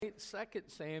Second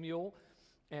Samuel.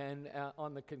 And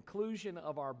on the conclusion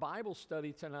of our Bible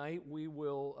study tonight, we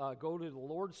will go to the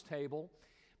Lord's table.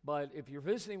 But if you're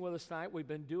visiting with us tonight, we've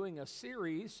been doing a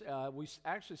series. We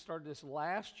actually started this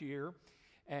last year.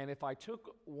 And if I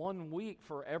took 1 week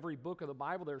for every book of the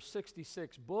Bible, there's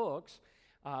 66 books.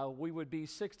 We would be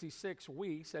 66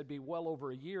 weeks. That'd be well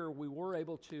over a year. We were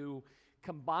able to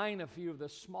combine a few of the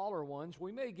smaller ones.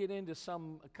 We may get into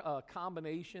some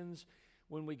combinations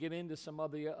when we get into some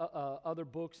of the other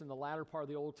books in the latter part of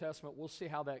the Old Testament. We'll see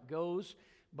how that goes.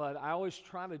 But I always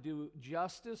try to do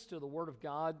justice to the Word of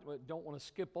God. Don't want to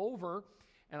skip over.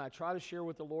 And I try to share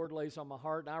what the Lord lays on my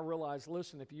heart. And I realize,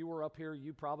 listen, if you were up here,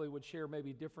 you probably would share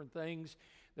maybe different things.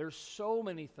 There's so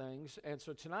many things. And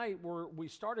so tonight, we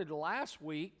started last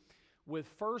week with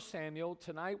 1 Samuel.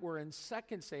 Tonight, we're in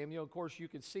 2 Samuel. Of course, you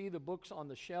can see the books on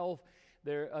the shelf.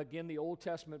 There, again, the Old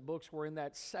Testament books were in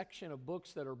that section of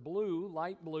books that are blue,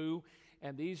 light blue.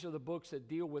 And these are the books that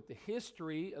deal with the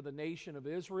history of the nation of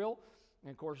Israel.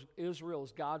 And, of course, Israel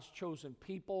is God's chosen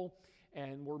people.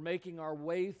 And we're making our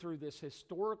way through this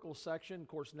historical section. Of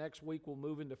course, next week we'll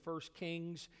move into 1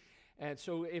 Kings. And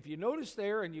so if you notice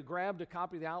there and you grabbed a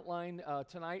copy of the outline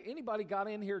tonight, anybody got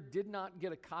in here did not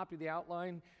get a copy of the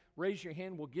outline, raise your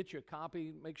hand. We'll get you a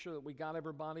copy. Make sure that we got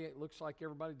everybody. It looks like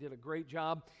everybody did a great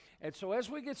job. And so as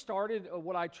we get started,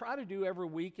 what I try to do every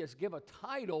week is give a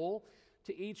title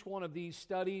to each one of these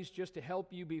studies just to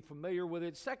help you be familiar with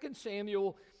it. 2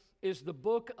 Samuel is the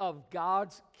book of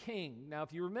God's king. Now,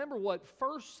 if you remember what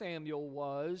 1 Samuel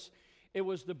was, it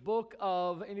was the book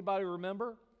of, anybody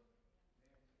remember?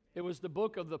 It was the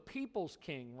book of the people's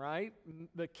king, right?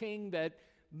 The king that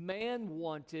man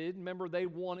wanted. Remember, they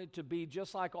wanted to be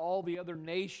just like all the other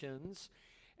nations.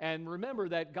 And remember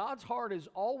that God's heart has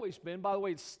always been, by the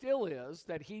way, it still is,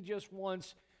 that He just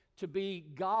wants to be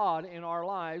God in our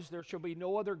lives. There shall be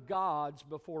no other gods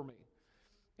before me.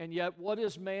 And yet, what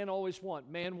does man always want?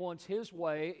 Man wants his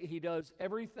way. He does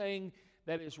everything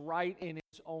that is right in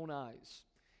his own eyes.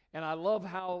 And I love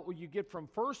how you get from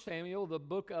 1 Samuel, the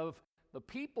book of the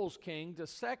people's king, to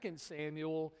 2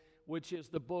 Samuel, which is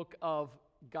the book of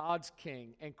God's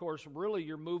king. And of course, really,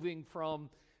 you're moving from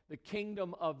the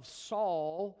kingdom of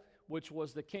Saul, which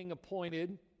was the king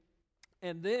appointed,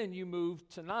 and then you move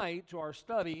tonight to our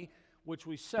study, which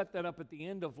we set that up at the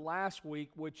end of last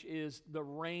week, which is the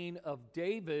reign of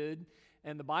David.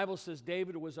 And the Bible says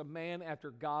David was a man after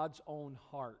God's own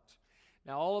heart.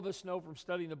 Now, all of us know from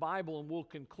studying the Bible, and we'll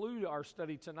conclude our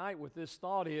study tonight with this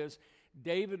thought, is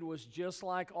David was just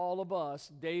like all of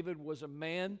us. David was a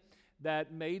man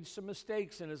that made some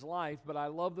mistakes in his life, but I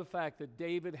love the fact that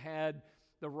David had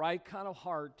the right kind of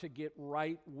heart to get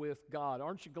right with God.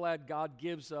 Aren't you glad God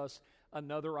gives us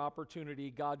another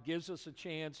opportunity? God gives us a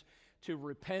chance to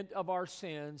repent of our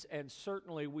sins, and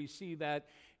certainly we see that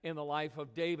in the life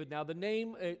of David. Now, the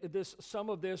name,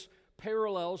 some of this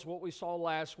parallels what we saw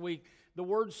last week. The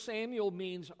word Samuel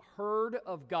means heard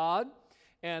of God,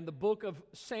 and the book of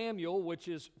Samuel, which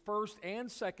is 1 and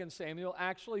 2 Samuel,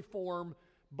 actually form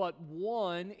but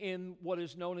one in what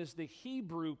is known as the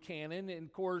Hebrew canon. And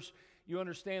of course, you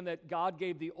understand that God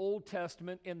gave the Old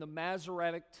Testament in the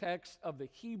Masoretic text of the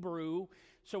Hebrew.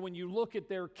 So when you look at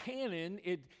their canon,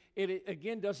 it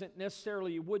again doesn't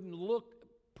necessarily, you wouldn't look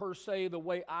per se the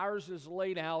way ours is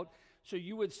laid out. So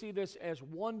you would see this as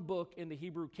one book in the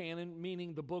Hebrew canon,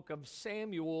 meaning the book of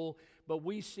Samuel, but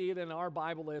we see it in our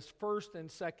Bible as 1 and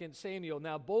 2 Samuel.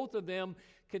 Now, both of them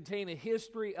contain a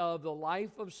history of the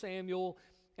life of Samuel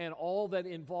and all that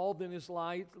involved in his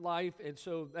life, and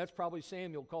so that's probably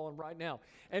Samuel calling right now.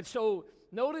 And so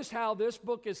notice how this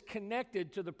book is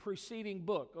connected to the preceding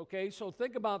book, okay? So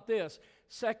think about this.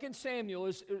 2 Samuel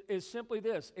is simply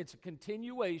this. It's a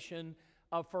continuation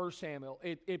of 1 Samuel.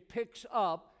 It picks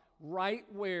up right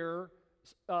where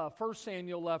 1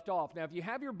 Samuel left off. Now, if you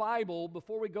have your Bible,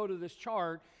 before we go to this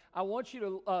chart, I want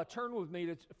you to turn with me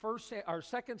to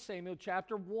 2 Samuel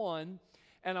chapter 1,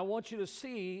 and I want you to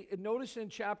see, notice in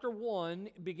chapter 1,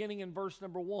 beginning in verse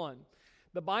number 1,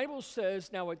 the Bible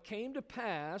says, "Now it came to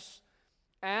pass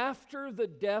after the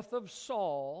death of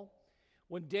Saul,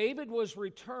 when David was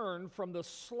returned from the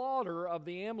slaughter of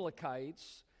the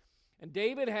Amalekites, and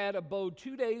David had abode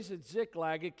 2 days at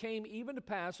Ziklag, it came even to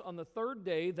pass on the third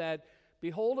day that,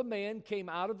 behold, a man came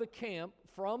out of the camp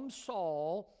from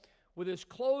Saul with his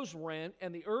clothes rent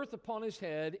and the earth upon his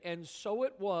head, and so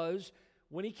it was,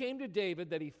 when he came to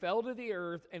David, that he fell to the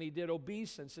earth, and he did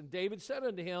obeisance. And David said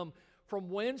unto him, From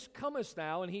whence comest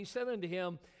thou? And he said unto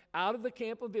him, Out of the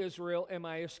camp of Israel am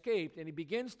I escaped. And he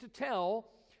begins to tell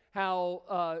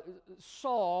how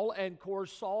Saul, and of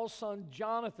course Saul's son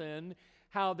Jonathan,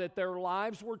 how that their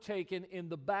lives were taken in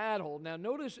the battle. Now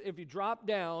notice if you drop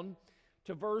down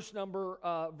to verse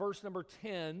number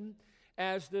 10,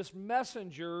 as this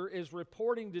messenger is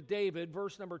reporting to David,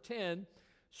 verse number 10,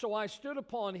 "So I stood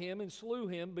upon him and slew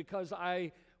him because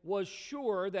I was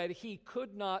sure that he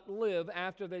could not live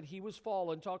after that he was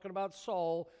fallen," talking about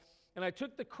Saul. "And I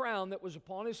took the crown that was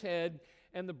upon his head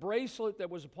and the bracelet that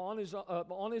was upon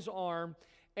on his arm,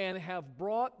 and have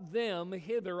brought them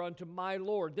hither unto my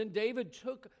Lord." Then David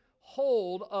took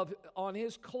hold on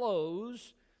his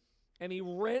clothes, and he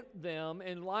rent them,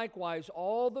 and likewise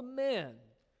all the men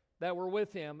that were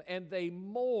with him, and they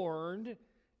mourned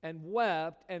and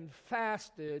wept and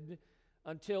fasted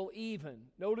until even.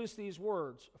 Notice these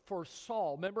words, "for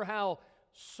Saul." Remember how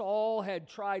Saul had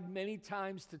tried many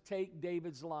times to take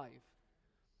David's life.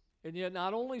 And yet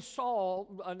not only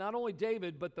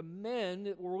David, but the men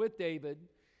that were with David,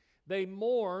 they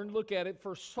mourned, look at it,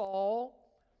 for Saul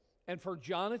and for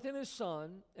Jonathan his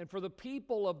son and for the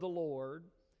people of the Lord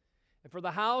and for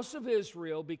the house of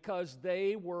Israel, because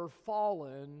they were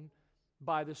fallen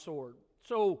by the sword.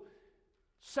 So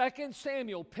 2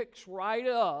 Samuel picks right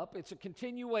up. It's a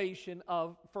continuation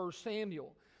of 1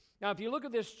 Samuel. Now, if you look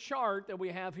at this chart that we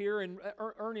have here, and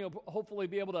Ernie will hopefully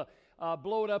be able to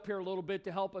blow it up here a little bit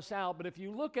to help us out, but if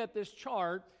you look at this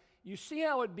chart, you see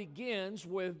how it begins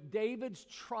with David's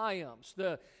triumphs,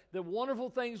 the wonderful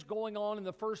things going on in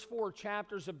the first 4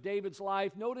 chapters of David's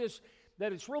life. Notice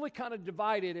that it's really kind of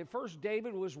divided. At first,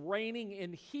 David was reigning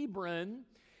in Hebron,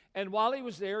 and while he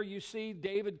was there, you see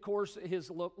David, of course,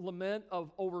 his lament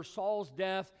over Saul's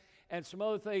death and some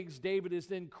other things. David is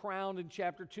then crowned in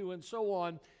chapter 2 and so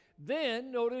on. Then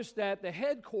notice that the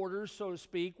headquarters, so to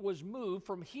speak, was moved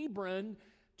from Hebron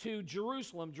to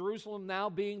Jerusalem. Jerusalem now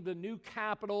being the new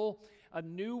capital, a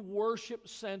new worship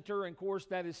center, and of course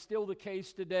that is still the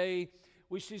case today.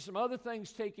 We see some other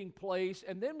things taking place,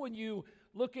 and then when you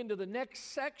look into the next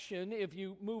section, if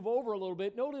you move over a little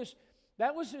bit, notice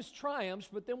that was his triumphs,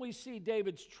 but then we see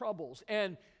David's troubles.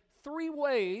 And 3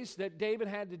 ways that David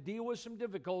had to deal with some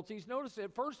difficulties. Notice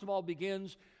it first of all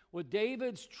begins with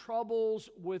David's troubles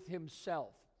with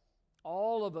himself.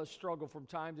 All of us struggle from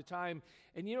time to time.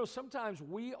 And you know, sometimes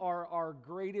we are our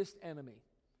greatest enemy.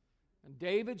 And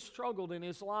David struggled in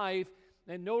his life.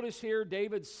 And notice here,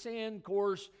 David sinned, of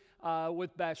course,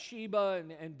 with Bathsheba.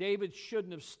 And David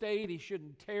shouldn't have stayed. He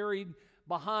shouldn't have tarried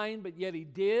behind, but yet he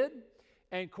did.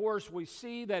 And of course, we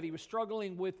see that he was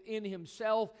struggling within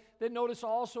himself. Then notice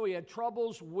also he had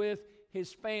troubles with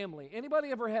his family.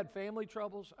 Anybody ever had family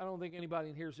troubles? I don't think anybody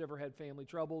in here has ever had family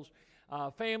troubles.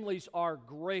 Families are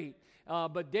great.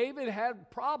 But David had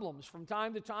problems from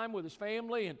time to time with his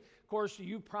family. And of course,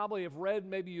 you probably have read,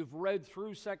 maybe you've read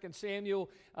through 2 Samuel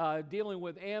dealing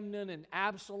with Amnon and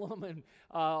Absalom. And,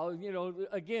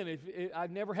 again,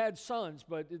 I've never had sons,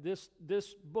 but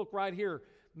this book right here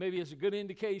maybe is a good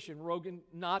indication, Rogan,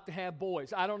 not to have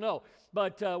boys. I don't know.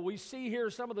 But we see here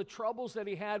some of the troubles that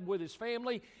he had with his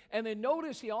family. And then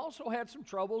notice he also had some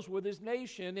troubles with his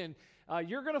nation. And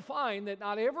you're going to find that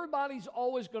not everybody's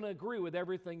always going to agree with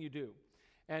everything you do.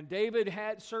 And David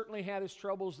certainly had his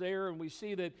troubles there. And we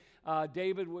see that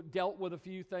David dealt with a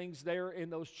few things there in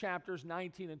those chapters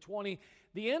 19 and 20.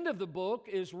 The end of the book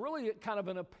is really kind of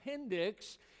an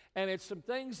appendix. And it's some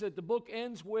things that the book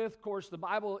ends with. Of course, the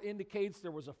Bible indicates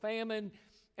there was a famine,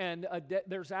 and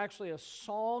there's actually a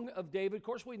song of David. Of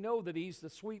course, we know that he's the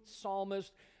sweet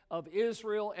psalmist of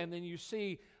Israel, and then you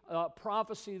see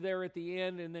prophecy there at the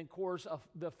end, and then, of course,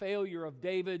 the failure of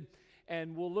David,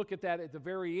 and we'll look at that at the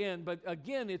very end. But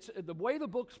again, it's the way the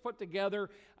book's put together,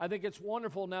 I think it's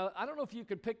wonderful. Now, I don't know if you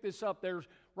could pick this up. There's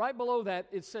right below that,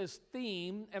 it says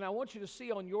theme, and I want you to see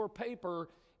on your paper,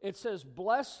 it says,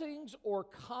 blessings or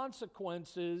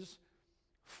consequences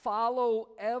follow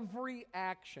every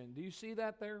action. Do you see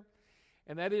that there?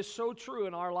 And that is so true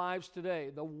in our lives today.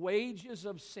 The wages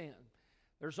of sin.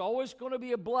 There's always going to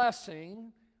be a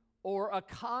blessing or a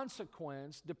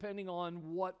consequence depending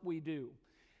on what we do.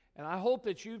 And I hope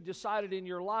that you've decided in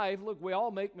your life, look, we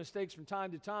all make mistakes from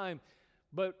time to time,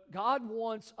 but God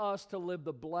wants us to live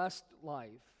the blessed life.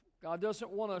 God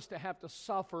doesn't want us to have to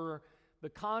suffer the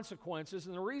consequences,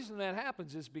 and the reason that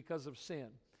happens is because of sin.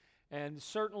 And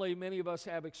certainly many of us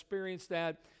have experienced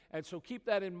that, and so keep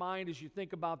that in mind as you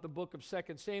think about the book of 2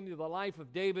 Samuel, the life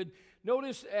of David.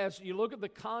 Notice as you look at the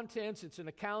contents, it's an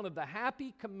account of the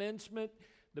happy commencement,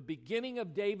 the beginning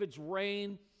of David's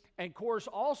reign, and of course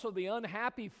also the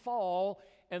unhappy fall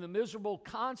and the miserable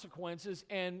consequences,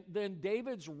 and then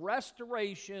David's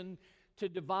restoration to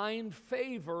divine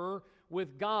favor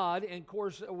with God. And of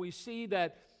course we see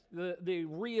that the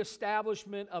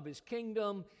reestablishment of his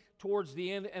kingdom towards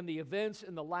the end and the events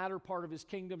in the latter part of his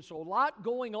kingdom. So a lot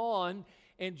going on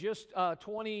in just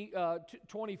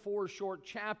 24 short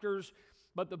chapters.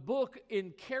 But the book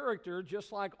in character,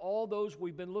 just like all those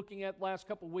we've been looking at the last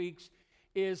couple of weeks,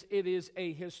 is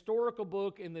a historical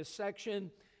book in this section.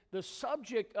 The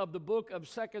subject of the book of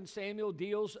 2 Samuel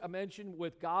deals, I mentioned,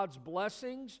 with God's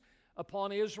blessings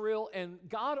upon Israel. And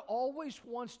God always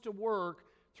wants to work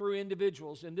through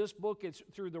individuals. In this book, it's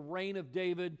through the reign of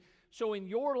David. So in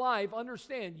your life,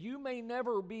 understand, you may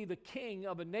never be the king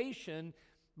of a nation,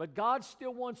 but God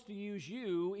still wants to use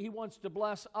you. He wants to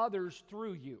bless others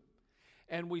through you.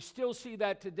 And we still see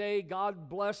that today, God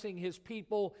blessing his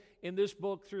people in this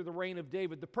book through the reign of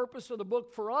David. The purpose of the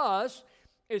book for us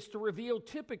is to reveal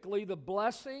typically the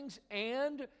blessings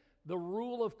and the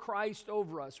rule of Christ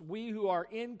over us. We who are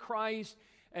in Christ,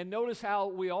 and notice how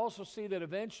we also see that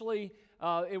eventually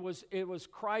it was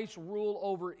Christ's rule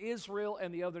over Israel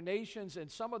and the other nations, and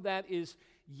some of that is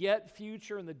yet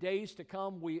future in the days to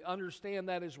come. We understand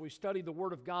that as we study the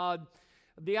Word of God.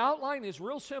 The outline is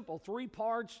real simple, 3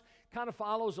 parts, kind of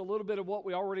follows a little bit of what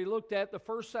we already looked at. The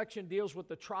first section deals with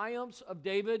the triumphs of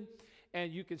David,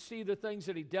 and you can see the things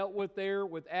that he dealt with there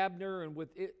with Abner and with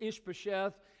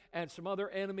Ishbosheth and some other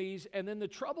enemies. And then the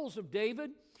troubles of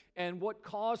David and what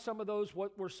caused some of those,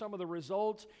 what were some of the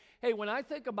results. Hey, when I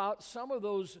think about some of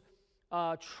those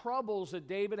troubles that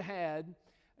David had,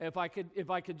 if I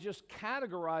could just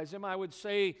categorize them, I would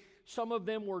say some of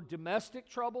them were domestic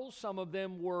troubles, some of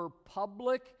them were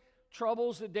public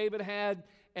troubles that David had,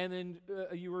 and then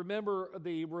you remember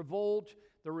the revolt,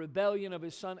 the rebellion of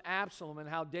his son Absalom, and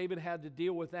how David had to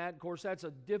deal with that. Of course, that's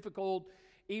a difficult,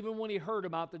 even when he heard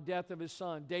about the death of his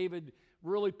son, David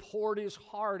really poured his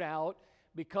heart out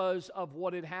because of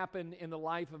what had happened in the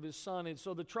life of his son. And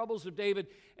so the troubles of David,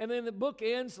 and then the book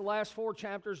ends, the last 4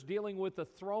 chapters, dealing with the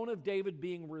throne of David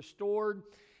being restored.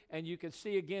 And you can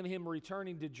see again him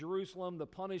returning to Jerusalem, the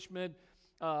punishment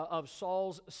of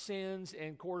Saul's sins,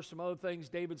 and of course some other things,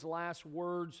 David's last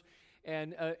words.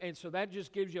 And so that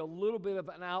just gives you a little bit of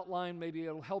an outline. Maybe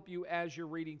it'll help you as you're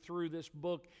reading through this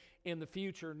book in the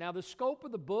future. Now the scope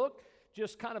of the book,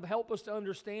 just kind of help us to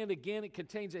understand, again, it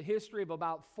contains a history of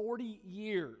about 40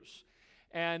 years.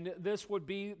 And this would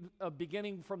be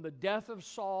beginning from the death of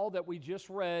Saul that we just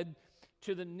read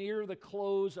to near the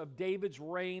close of David's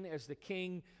reign as the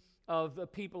king of the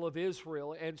people of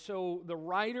Israel. And so the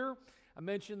writer, I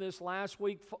mentioned this last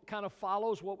week, kind of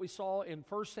follows what we saw in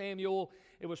 1 Samuel.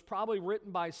 It was probably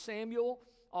written by Samuel.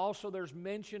 Also, there's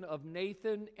mention of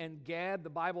Nathan and Gad. The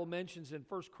Bible mentions in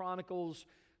 1 Chronicles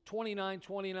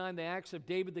 29:29, the acts of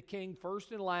David the king,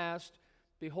 first and last.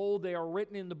 Behold, they are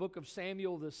written in the book of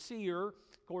Samuel the seer.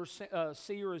 Of course,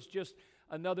 seer is just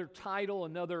another title,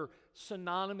 another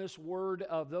synonymous word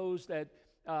of those that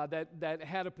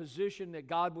had a position that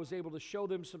God was able to show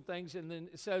them some things. And then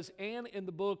it says, and in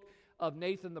the book of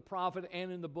Nathan the prophet,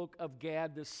 and in the book of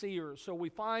Gad the seer. So we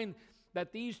find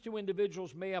that these 2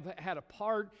 individuals may have had a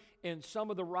part in some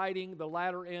of the writing, the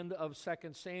latter end of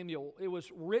 2 Samuel. It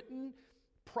was written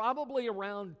probably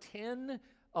around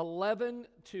 1011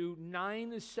 to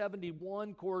 971.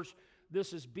 Of course,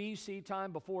 this is BC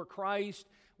time, before Christ.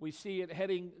 We see it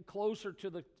heading closer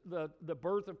to the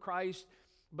birth of Christ,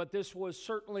 but this was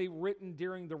certainly written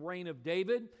during the reign of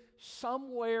David,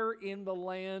 somewhere in the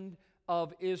land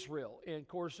of Israel. And of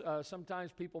course,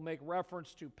 sometimes people make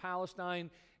reference to Palestine,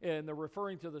 and they're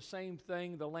referring to the same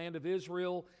thing, the land of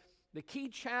Israel. The key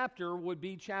chapter would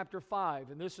be chapter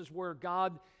 5, and this is where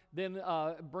God then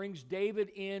brings David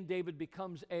in. David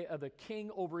becomes the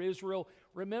king over Israel.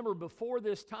 Remember, before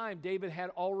this time, David had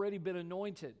already been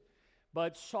anointed,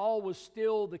 but Saul was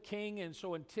still the king, and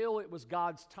so until it was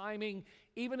God's timing,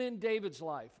 even in David's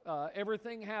life,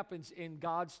 everything happens in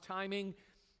God's timing.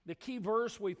 The key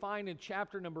verse we find in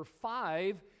chapter number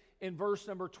 5, in verse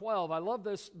number 12. I love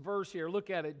this verse here. Look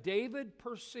at it. David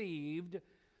perceived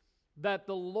that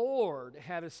the Lord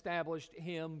had established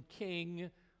him king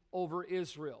over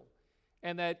Israel,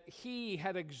 and that he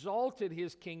had exalted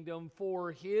his kingdom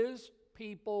for his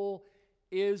people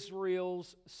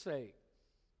Israel's sake.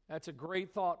 That's a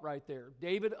great thought right there.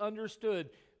 David understood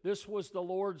this was the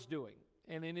Lord's doing,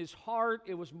 and in his heart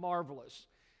it was marvelous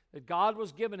that God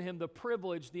was giving him the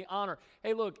privilege, the honor.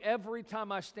 Hey, look, every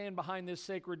time I stand behind this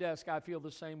sacred desk, I feel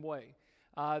the same way.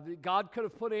 God could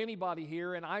have put anybody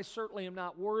here, and I certainly am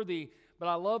not worthy, but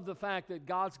I love the fact that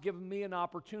God's given me an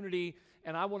opportunity,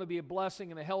 and I want to be a blessing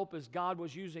and a help as God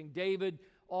was using David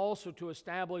also to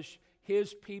establish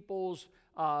his people's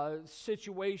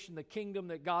situation, the kingdom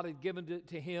that God had given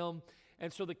to him.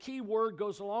 And so the key word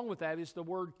goes along with that is the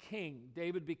word king.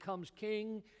 David becomes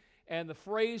king, and the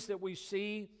phrase that we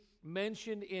see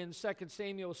mentioned in 2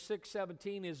 Samuel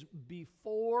 6:17 is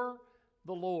before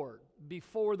the Lord.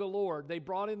 Before the Lord. They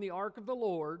brought in the ark of the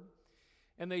Lord,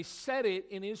 and they set it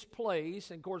in his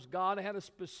place. And of course, God had a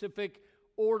specific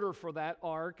order for that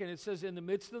ark. And it says in the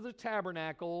midst of the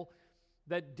tabernacle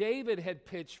that David had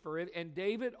pitched for it, and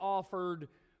David offered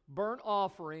burnt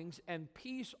offerings and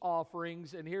peace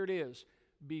offerings, and here it is,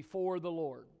 before the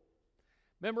Lord.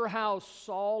 Remember how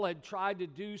Saul had tried to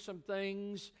do some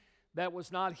things that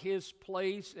was not his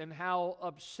place, and how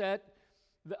upset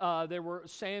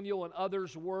Samuel and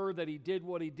others were that he did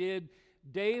what he did?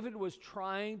 David was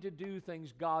trying to do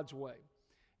things God's way.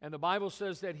 And the Bible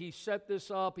says that he set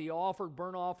this up. He offered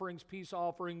burnt offerings, peace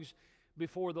offerings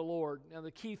before the Lord. Now,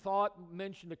 the key thought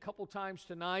mentioned a couple times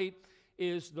tonight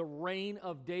is the reign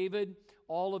of David.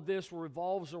 All of this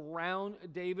revolves around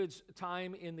David's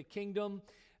time in the kingdom.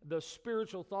 The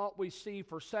spiritual thought we see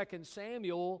for 2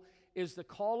 Samuel is the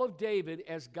call of David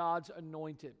as God's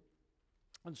anointed.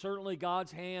 And certainly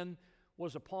God's hand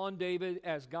was upon David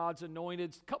as God's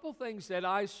anointed. A couple things that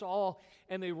I saw,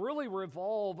 and they really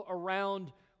revolve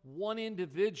around one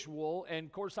individual. And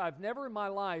of course, I've never in my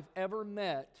life ever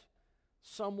met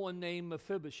someone named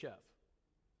Mephibosheth.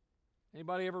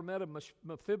 Anybody ever met a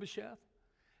Mephibosheth?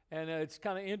 And it's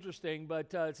kind of interesting,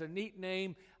 but it's a neat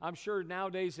name. I'm sure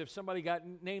nowadays if somebody got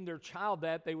named their child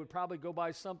that, they would probably go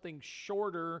by something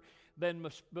shorter than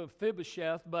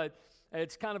Mephibosheth, but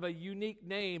it's kind of a unique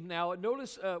name. Now,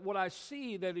 notice what I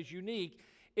see that is unique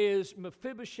is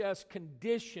Mephibosheth's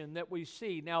condition that we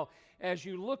see. Now, as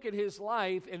you look at his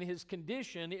life and his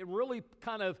condition, it really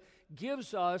kind of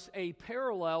gives us a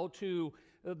parallel to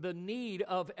the need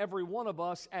of every one of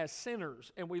us as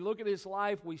sinners. And we look at his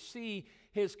life, we see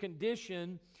his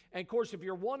condition. And of course, if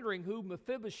you're wondering who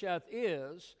Mephibosheth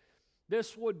is,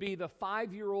 this would be the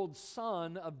 5-year-old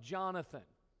son of Jonathan.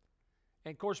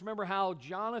 And of course, remember how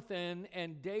Jonathan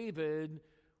and David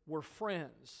were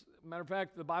friends. Matter of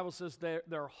fact, the Bible says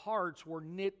their hearts were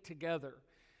knit together.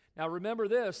 Now remember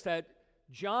this, that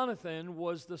Jonathan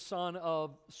was the son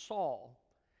of Saul.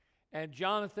 And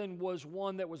Jonathan was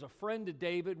one that was a friend to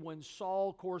David when Saul,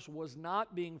 of course, was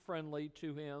not being friendly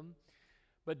to him.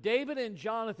 But David and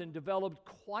Jonathan developed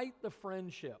quite the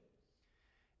friendship.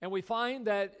 And we find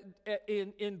that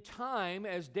in time,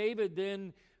 as David then,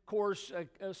 of course,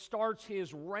 starts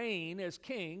his reign as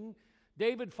king,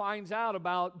 David finds out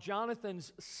about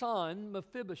Jonathan's son,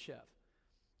 Mephibosheth.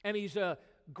 And he's a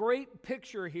great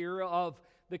picture here of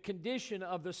the condition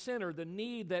of the sinner, the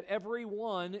need that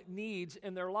everyone needs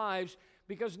in their lives.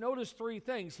 Because notice 3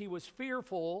 things. He was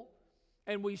fearful,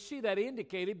 and we see that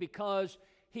indicated because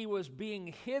he was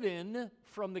being hidden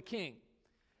from the king.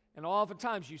 And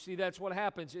oftentimes you see that's what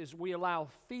happens, is we allow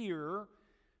fear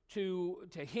to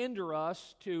hinder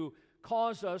us, to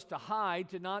cause us to hide,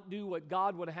 to not do what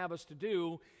God would have us to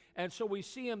do. And so we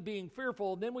see him being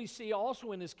fearful. Then we see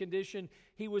also in his condition,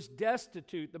 he was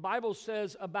destitute. The Bible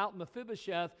says about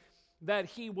Mephibosheth that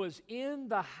he was in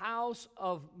the house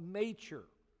of Machir.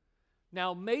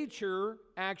 Now, Machir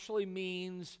actually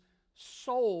means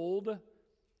sold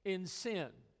in sin.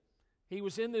 He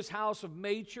was in this house of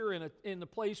Machir in the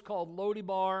place called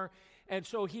Lodibar, and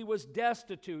so he was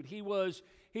destitute. He was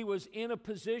in a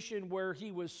position where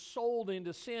he was sold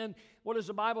into sin. What does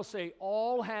the Bible say?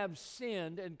 All have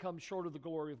sinned and come short of the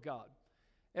glory of God.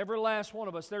 Every last one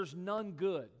of us, there's none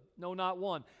good. No, not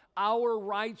one. Our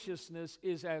righteousness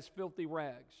is as filthy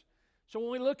rags. So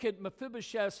when we look at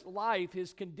Mephibosheth's life,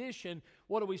 his condition,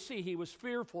 what do we see? He was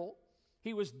fearful.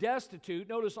 He was destitute.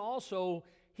 Notice also,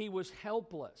 he was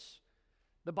helpless.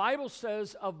 The Bible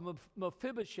says of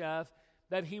Mephibosheth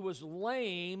that he was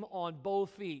lame on both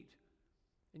feet.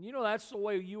 And you know that's the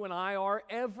way you and I are.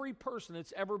 Every person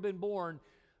that's ever been born,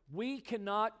 we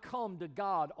cannot come to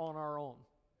God on our own.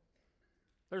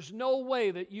 There's no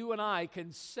way that you and I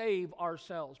can save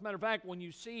ourselves. Matter of fact, when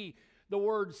you see the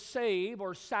word save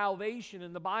or salvation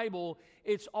in the Bible,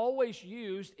 it's always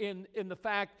used in the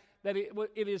fact that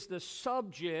it is the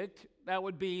subject, that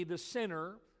would be the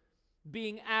sinner,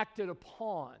 being acted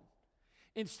upon,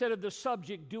 instead of the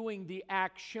subject doing the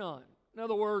action. In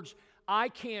other words, I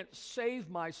can't save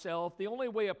myself. The only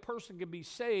way a person can be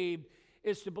saved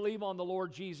is to believe on the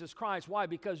Lord Jesus Christ. Why?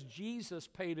 Because Jesus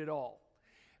paid it all.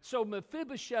 So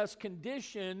Mephibosheth's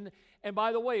condition, and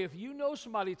by the way, if you know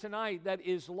somebody tonight that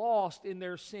is lost in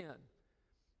their sin,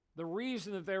 the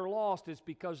reason that they're lost is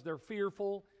because they're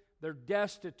fearful, they're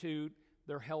destitute,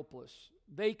 they're helpless.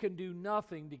 They can do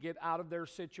nothing to get out of their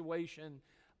situation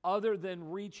other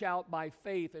than reach out by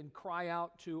faith and cry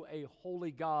out to a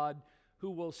holy God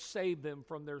who will save them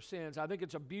from their sins. I think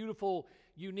it's a beautiful,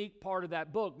 unique part of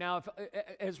that book. Now,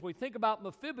 as we think about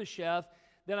Mephibosheth,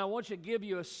 then I want you to give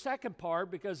you a second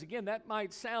part, because again, that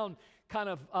might sound kind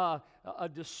of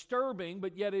disturbing,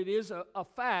 but yet it is a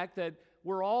fact that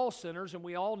we're all sinners and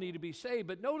we all need to be saved.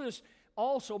 But notice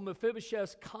also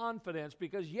Mephibosheth's confidence,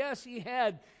 because yes, he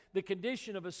had the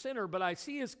condition of a sinner, but I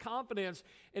see his confidence,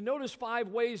 and notice 5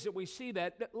 ways that we see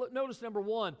that. Notice number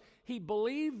 1, he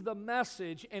believed the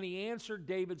message and he answered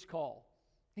David's call.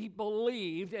 He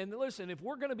believed, and listen, if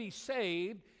we're going to be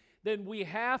saved, then we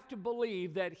have to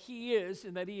believe that he is,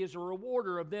 and that he is a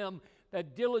rewarder of them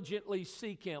that diligently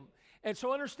seek him. And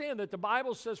so understand that the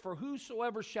Bible says, for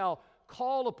whosoever shall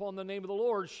call upon the name of the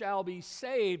Lord shall be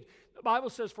saved. The Bible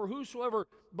says, for whosoever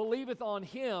believeth on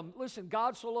him, listen,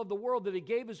 God so loved the world that he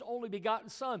gave his only begotten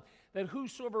Son, that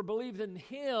whosoever believeth in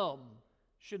him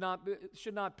should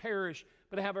not perish,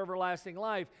 but have everlasting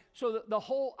life. So the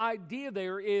whole idea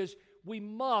there is we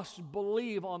must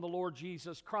believe on the Lord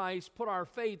Jesus Christ, put our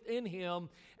faith in him,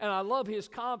 and I love his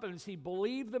confidence. He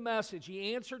believed the message.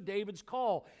 He answered David's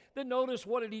call. Then notice,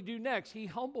 what did he do next? He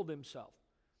humbled himself.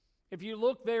 If you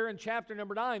look there in chapter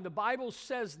number 9, the Bible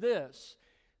says this,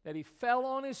 that he fell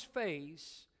on his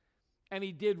face and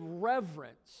he did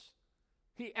reverence.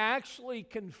 He actually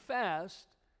confessed,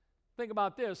 think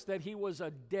about this, that he was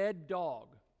a dead dog.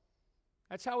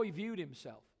 That's how he viewed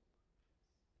himself.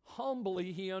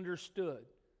 Humbly he understood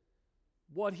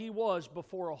what he was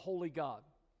before a holy God.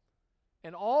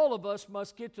 And all of us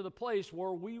must get to the place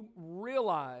where we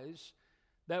realize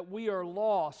that we are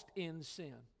lost in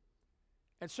sin.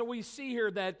 And so we see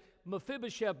here that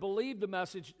Mephibosheth believed the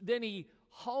message, then he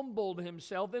humbled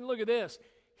himself. Then look at this,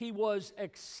 he was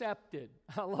accepted.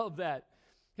 I love that.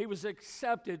 He was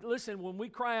accepted. Listen, when we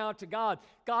cry out to God,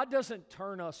 God doesn't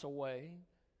turn us away.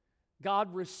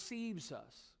 God receives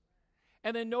us.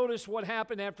 And then notice what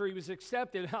happened after he was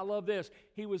accepted. I love this.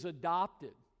 He was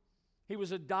adopted. He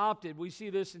was adopted. We see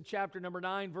this in chapter number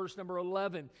 9, verse number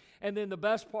 11. And then the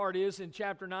best part is in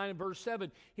chapter 9 and verse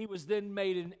 7, he was then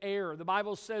made an heir. The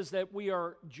Bible says that we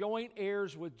are joint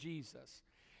heirs with Jesus.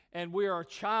 And we are a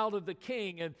child of the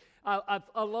King. And I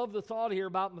love the thought here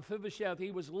about Mephibosheth.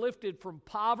 He was lifted from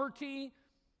poverty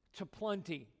to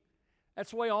plenty.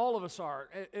 That's the way all of us are.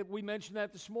 We mentioned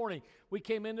that this morning. We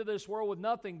came into this world with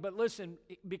nothing. But listen,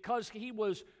 because he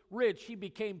was rich, he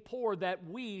became poor, that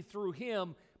we, through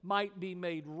him, might be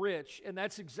made rich. And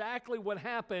that's exactly what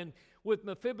happened with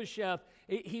Mephibosheth.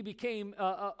 He became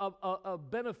a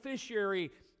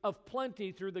beneficiary of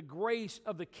plenty through the grace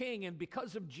of the King. And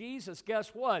because of Jesus, guess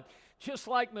what? Just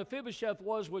like Mephibosheth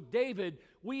was with David,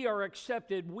 we are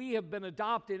accepted, we have been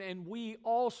adopted, and we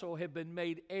also have been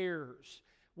made heirs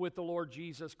with the Lord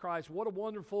Jesus Christ. What a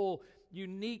wonderful,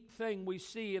 unique thing we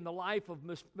see in the life of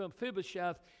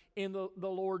Mephibosheth in the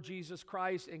Lord Jesus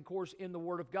Christ, and of course in the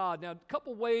Word of God. Now, a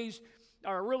couple ways,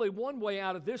 or really one way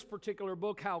out of this particular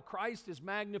book, how Christ is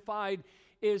magnified,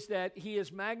 is that he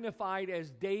is magnified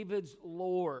as David's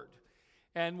Lord.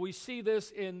 And we see this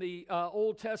in the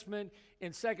Old Testament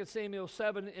in 2 Samuel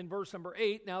 7 in verse number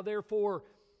 8. Now therefore,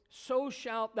 so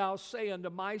shalt thou say unto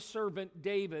my servant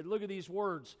David, look at these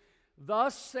words,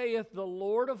 thus saith the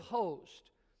Lord of hosts,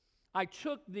 I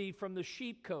took thee from the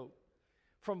sheepcote,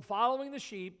 from following the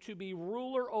sheep, to be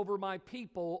ruler over my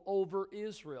people, over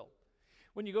Israel.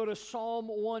 When you go to Psalm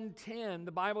 110,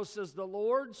 the Bible says, the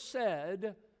Lord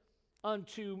said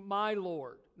unto my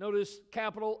Lord. Notice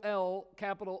capital L,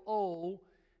 capital O,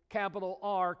 capital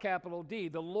R, capital D.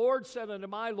 The Lord said unto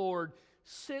my Lord,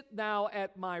 sit thou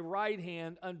at my right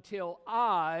hand until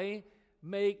I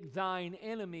make thine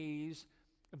enemies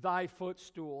thy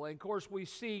footstool. And of course we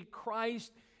see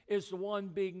Christ is the one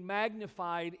being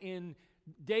magnified in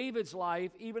David's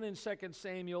life, even in 2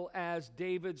 Samuel, as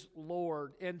David's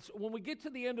Lord. And so when we get to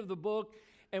the end of the book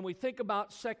and we think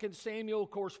about 2 Samuel,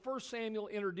 of course 1 Samuel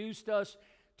introduced us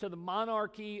to the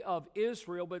monarchy of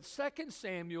Israel, but 2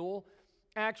 Samuel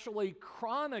actually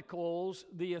chronicles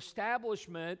the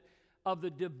establishment of the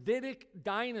Davidic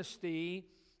dynasty,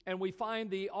 and we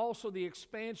find also the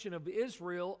expansion of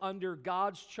Israel under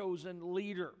God's chosen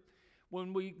leader.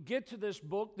 When we get to this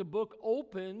book, the book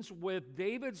opens with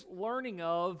David's learning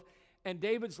of and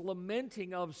David's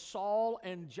lamenting of Saul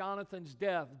and Jonathan's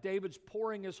death. David's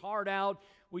pouring his heart out.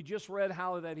 We just read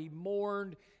how that he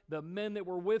mourned. The men that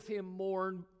were with him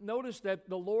mourned. Notice that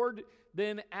the Lord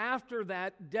then, after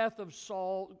that death of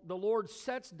Saul, the Lord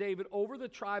sets David over the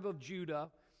tribe of Judah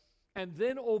and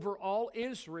then over all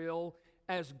Israel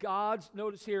as God's,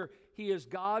 notice here, he is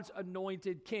God's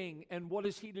anointed king. And what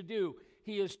is he to do?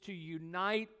 He is to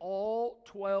unite all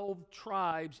 12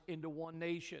 tribes into one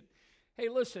nation. Hey,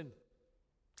 listen,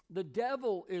 the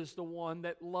devil is the one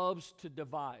that loves to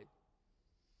divide.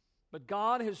 But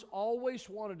God has always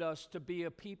wanted us to be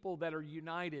a people that are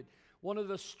united. One of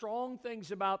the strong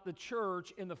things about the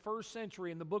church in the first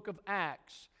century in the book of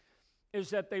Acts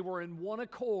is that they were in one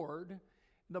accord.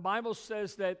 The Bible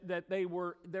says that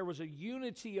there was a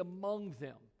unity among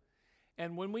them.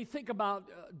 And when we think about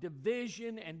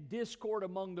division and discord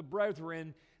among the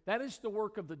brethren, that is the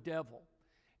work of the devil.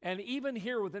 And even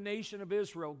here with the nation of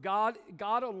Israel, God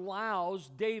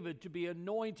allows David to be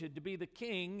anointed to be the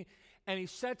king, and he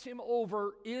sets him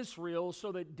over Israel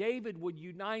so that David would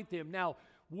unite them. Now,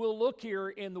 we'll look here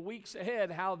in the weeks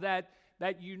ahead how that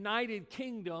united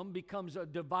kingdom becomes a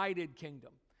divided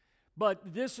kingdom.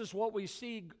 But this is what we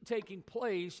see taking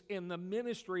place in the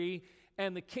ministry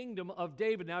and the kingdom of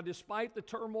David. Now, despite the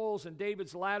turmoils in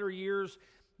David's latter years,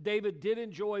 David did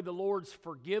enjoy the Lord's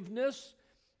forgiveness,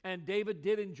 and David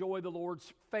did enjoy the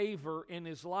Lord's favor in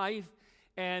his life,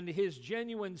 and his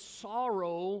genuine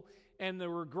sorrow and the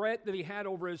regret that he had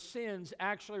over his sins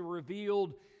actually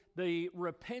revealed the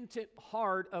repentant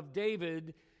heart of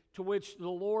David, to which the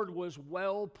Lord was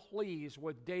well pleased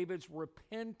with David's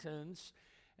repentance.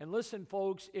 And listen,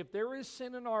 folks, if there is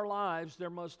sin in our lives,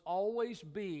 there must always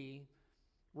be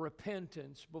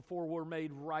repentance before we're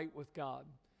made right with God.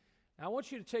 Now, I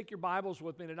want you to take your Bibles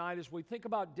with me tonight as we think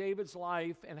about David's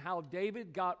life and how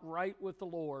David got right with the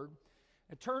Lord.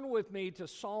 And turn with me to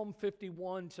Psalm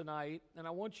 51 tonight, and I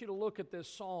want you to look at this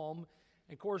psalm.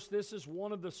 Of course, this is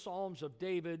one of the Psalms of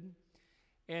David.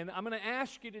 And I'm going to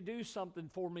ask you to do something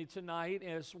for me tonight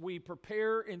as we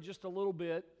prepare in just a little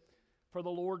bit for the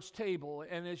Lord's table.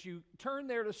 And as you turn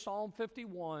there to Psalm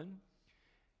 51,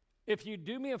 if you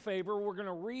do me a favor, we're going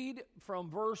to read from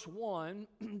verse 1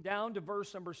 down to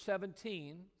verse number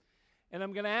 17. And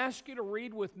I'm going to ask you to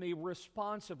read with me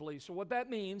responsively. So what that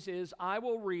means is I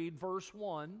will read verse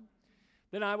 1.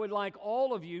 Then I would like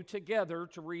all of you together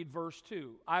to read verse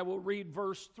 2. I will read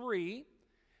verse 3.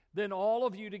 Then all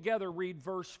of you together read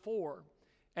verse 4.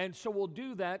 And so we'll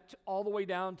do that all the way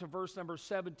down to verse number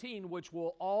 17, which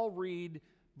we'll all read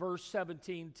verse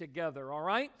 17 together, all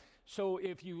right? So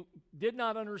if you did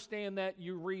not understand that,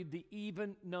 you read the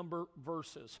even number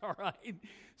verses, all right?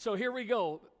 So here we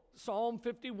go, Psalm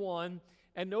 51.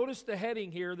 And notice the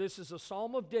heading here. This is a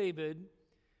psalm of David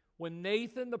when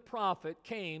Nathan the prophet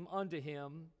came unto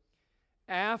him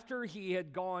after he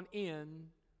had gone in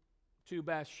to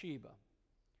Bathsheba.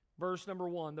 Verse number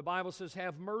 1, the Bible says,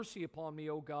 "Have mercy upon me,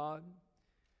 O God,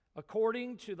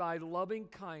 according to thy loving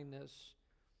kindness,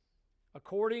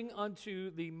 according unto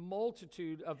the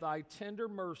multitude of thy tender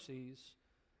mercies,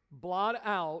 blot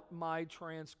out my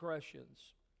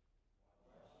transgressions.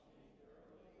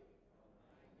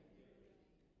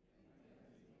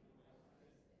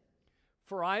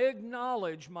 For I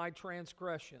acknowledge my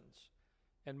transgressions,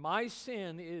 and my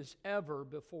sin is ever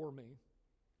before me.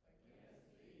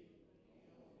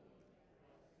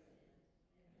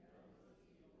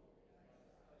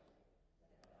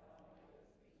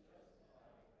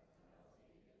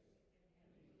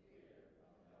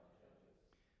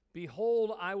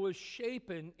 Behold, I was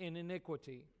shapen in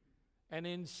iniquity, and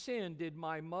in sin did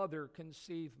my mother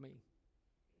conceive me.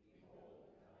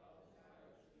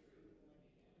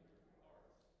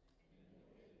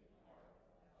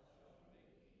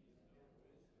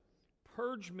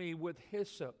 Purge me with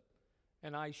hyssop,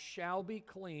 and I shall be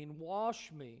clean.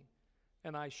 Wash me,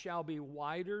 and I shall be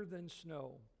whiter than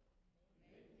snow.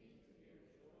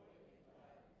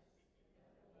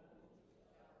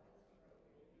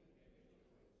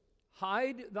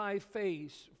 Hide thy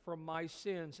face from my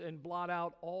sins, and blot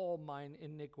out all mine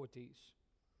iniquities.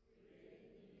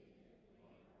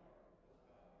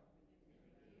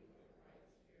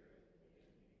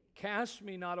 Cast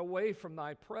me not away from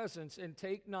thy presence, and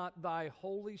take not thy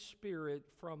Holy Spirit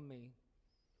from me.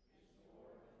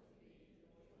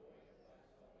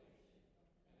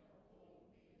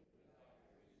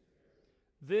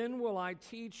 Then will I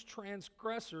teach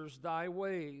transgressors thy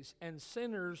ways, and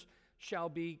sinners shall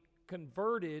be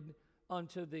converted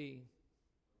unto thee.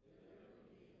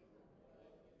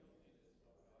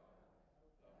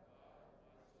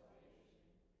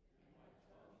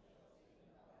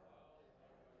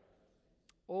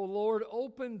 O Lord,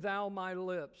 open thou my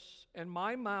lips, and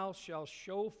my mouth shall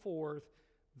show forth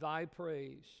thy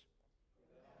praise.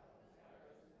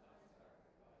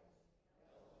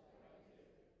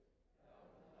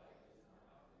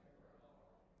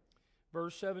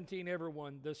 Verse 17,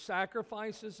 everyone. The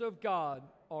sacrifices of God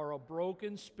are a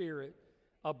broken spirit,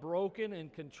 a broken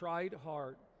and contrite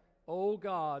heart. O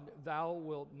God, thou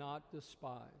wilt not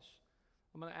despise.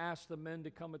 I'm going to ask the men to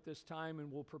come at this time,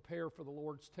 and we'll prepare for the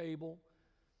Lord's table.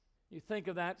 You think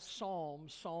of that psalm,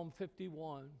 Psalm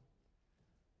 51.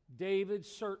 David,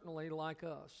 certainly like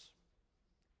us,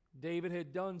 David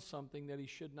had done something that he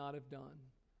should not have done.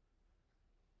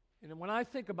 And when I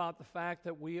think about the fact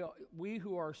that we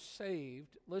who are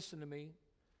saved, listen to me,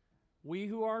 we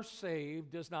who are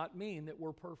saved does not mean that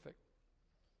we're perfect.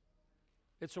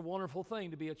 It's a wonderful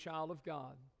thing to be a child of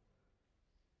God.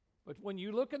 But when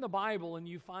you look in the Bible and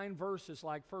you find verses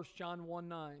like 1 John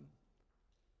 1:9,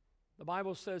 the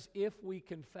Bible says, if we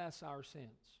confess our sins.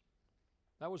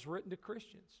 That was written to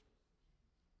Christians.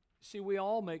 See, we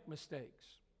all make mistakes.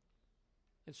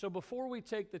 And so before we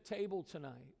take the table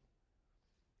tonight,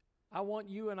 I want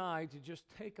you and I to just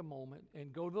take a moment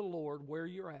and go to the Lord where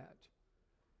you're at.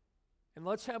 And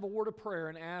let's have a word of prayer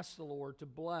and ask the Lord to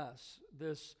bless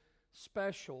this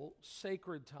special,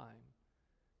 sacred time,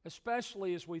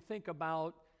 especially as we think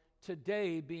about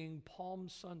today being Palm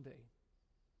Sunday.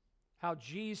 How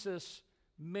Jesus,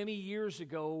 many years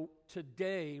ago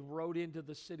today, rode into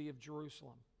the city of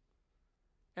Jerusalem.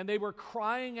 And they were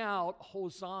crying out,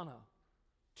 Hosanna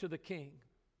to the King.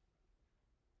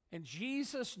 And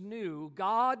Jesus knew,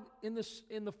 God in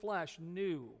the flesh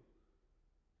knew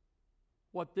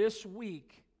what this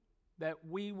week that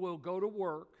we will go to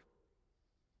work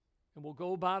and we'll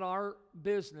go about our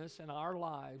business and our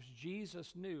lives.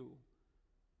 Jesus knew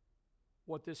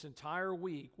what this entire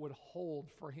week would hold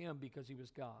for him because he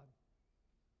was God.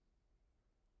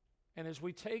 And as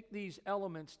we take these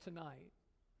elements tonight,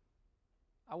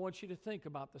 I want you to think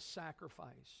about the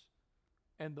sacrifice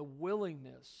and the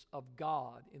willingness of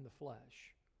God in the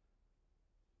flesh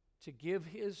to give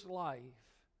his life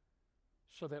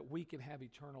so that we can have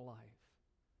eternal life.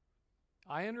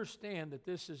 I understand that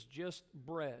this is just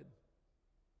bread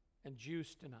and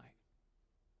juice tonight,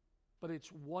 but it's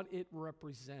what it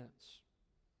represents.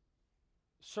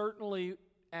 Certainly,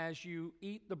 as you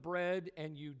eat the bread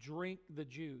and you drink the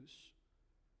juice,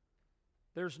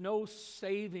 there's no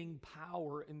saving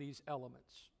power in these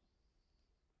elements.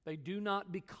 They do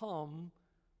not become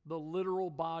the literal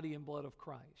body and blood of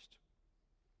Christ.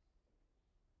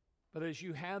 But as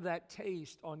you have that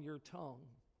taste on your tongue,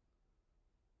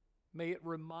 may it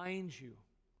remind you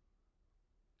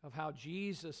of how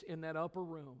Jesus in that upper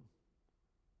room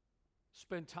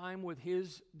spent time with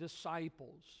his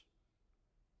disciples.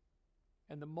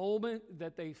 And the moment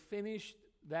that they finished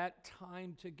that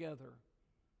time together,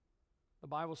 the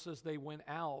Bible says they went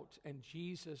out and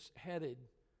Jesus headed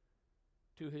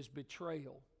to his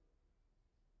betrayal.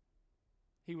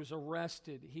 He was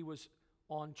arrested. He was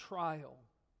on trial.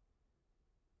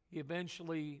 He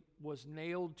eventually was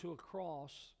nailed to a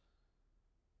cross.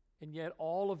 And yet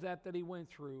all of that he went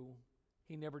through,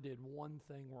 he never did one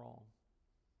thing wrong.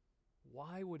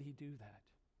 Why would he do that?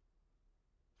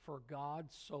 For God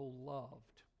so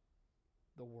loved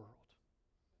the world.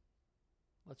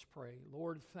 Let's pray.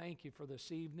 Lord, thank you for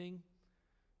this evening,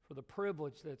 for the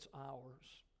privilege that's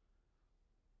ours.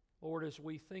 Lord, as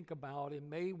we think about, and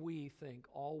may we think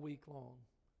all week long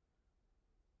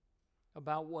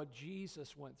about what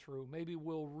Jesus went through. Maybe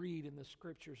we'll read in the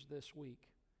scriptures this week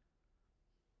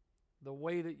the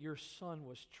way that your son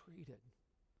was treated.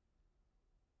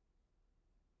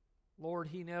 Lord,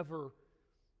 he never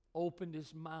opened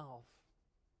his mouth.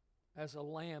 As a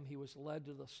lamb, he was led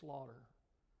to the slaughter.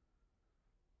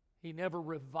 He never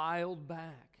reviled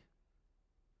back.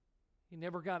 He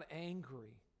never got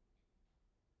angry.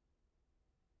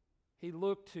 He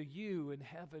looked to you in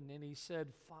heaven and he said,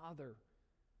 Father,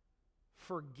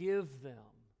 forgive them,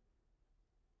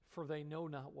 for they know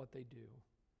not what they do.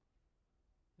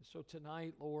 And so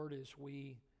tonight, Lord, as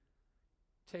we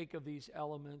take of these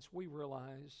elements, we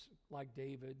realize, like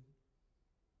David,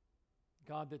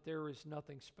 God, that there is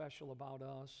nothing special about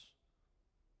us,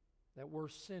 that we're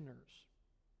sinners.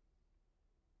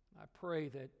 I pray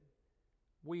that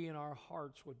we in our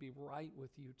hearts would be right with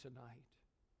you tonight.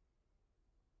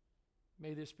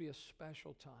 May this be a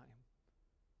special time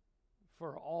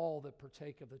for all that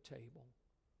partake of the table.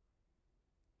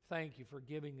 Thank you for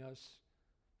giving us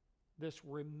this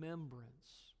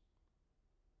remembrance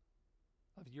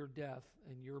of your death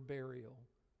and your burial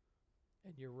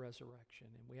and your resurrection.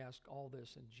 And we ask all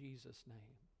this in Jesus'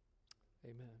 name.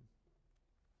 Amen.